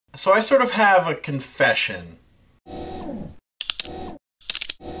So I sort of have a confession.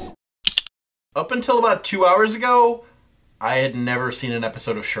 Up until about 2 hours ago, I had never seen an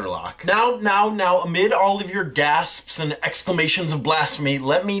episode of Sherlock. Now, amid all of your gasps and exclamations of blasphemy,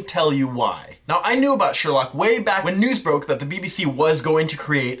 let me tell you why. Now, I knew about Sherlock way back when news broke that the BBC was going to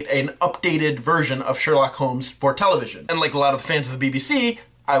create an updated version of Sherlock Holmes for television. And like a lot of fans of the BBC,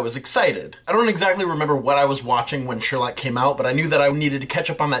 I was excited. I don't exactly remember what I was watching when Sherlock came out, but I knew that I needed to catch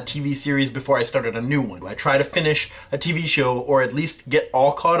up on that TV series before I started a new one. I try to finish a TV show, or at least get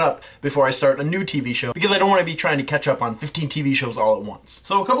all caught up before I start a new TV show, because I don't want to be trying to catch up on 15 TV shows all at once.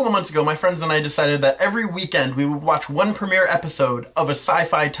 So a couple of months ago, my friends and I decided that every weekend we would watch one premiere episode of a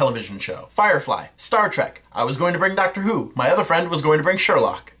sci-fi television show. Firefly, Star Trek. I was going to bring Doctor Who. My other friend was going to bring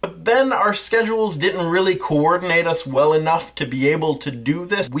Sherlock. But then our schedules didn't really coordinate us well enough to be able to do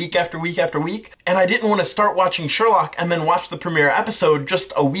this week after week after week, and I didn't want to start watching Sherlock and then watch the premiere episode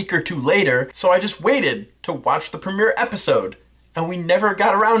just a week or two later, so I just waited to watch the premiere episode, and we never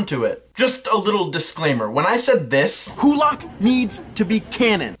got around to it. Just a little disclaimer, when I said this, Wholock needs to be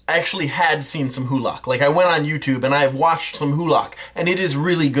canon. I actually had seen some Wholock. Like, I went on YouTube and I've watched some Wholock, and it is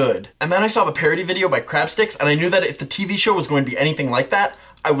really good. And then I saw the parody video by Crabstickz, and I knew that if the TV show was going to be anything like that,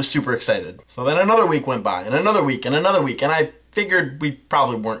 I was super excited. So then another week went by, and another week, and another week, and I figured we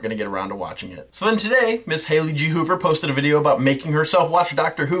probably weren't gonna get around to watching it. So then today, Miss Hayley G. Hoover posted a video about making herself watch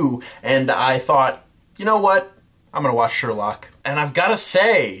Doctor Who, and I thought, you know what? I'm gonna watch Sherlock. And I've gotta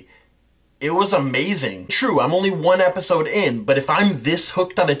say, it was amazing. True, I'm only one episode in, but if I'm this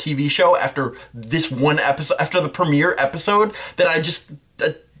hooked on a TV show after this one episode, after the premiere episode, then I just...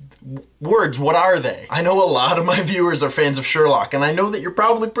 words, what are they? I know a lot of my viewers are fans of Sherlock, and I know that you're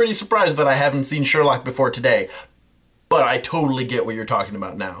probably pretty surprised that I haven't seen Sherlock before today, but I totally get what you're talking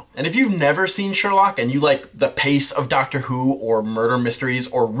about now. And if you've never seen Sherlock and you like the pace of Doctor Who or murder mysteries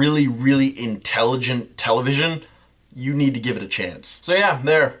or really, really intelligent television, you need to give it a chance. So yeah,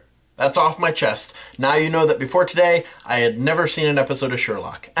 there. That's off my chest. Now you know that before today, I had never seen an episode of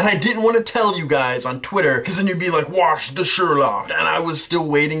Sherlock. And I didn't want to tell you guys on Twitter, because then you'd be like, watch the Sherlock. And I was still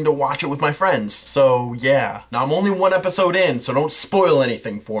waiting to watch it with my friends. So yeah. Now I'm only one episode in, so don't spoil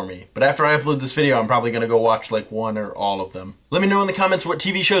anything for me. But after I upload this video, I'm probably going to go watch like one or all of them. Let me know in the comments what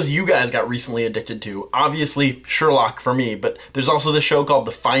TV shows you guys got recently addicted to. Obviously, Sherlock for me, but there's also this show called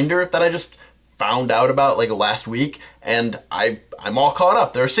The Finder that I just found out about like last week, and I'm all caught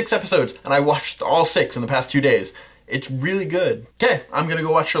up. There are 6 episodes, and I watched all 6 in the past 2 days. It's really good. Okay, I'm gonna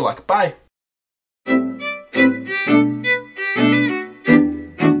go watch Sherlock. Bye.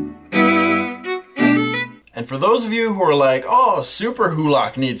 And for those of you who are like, oh, Super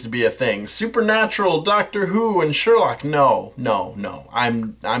Wholock needs to be a thing. Supernatural, Doctor Who, and Sherlock. No.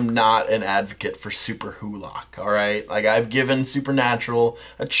 I'm not an advocate for Super Wholock, alright? Like, I've given Supernatural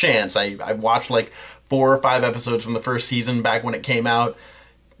a chance. I've watched like 4 or 5 episodes from the first season back when it came out.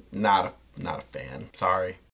 Not a fan. Sorry.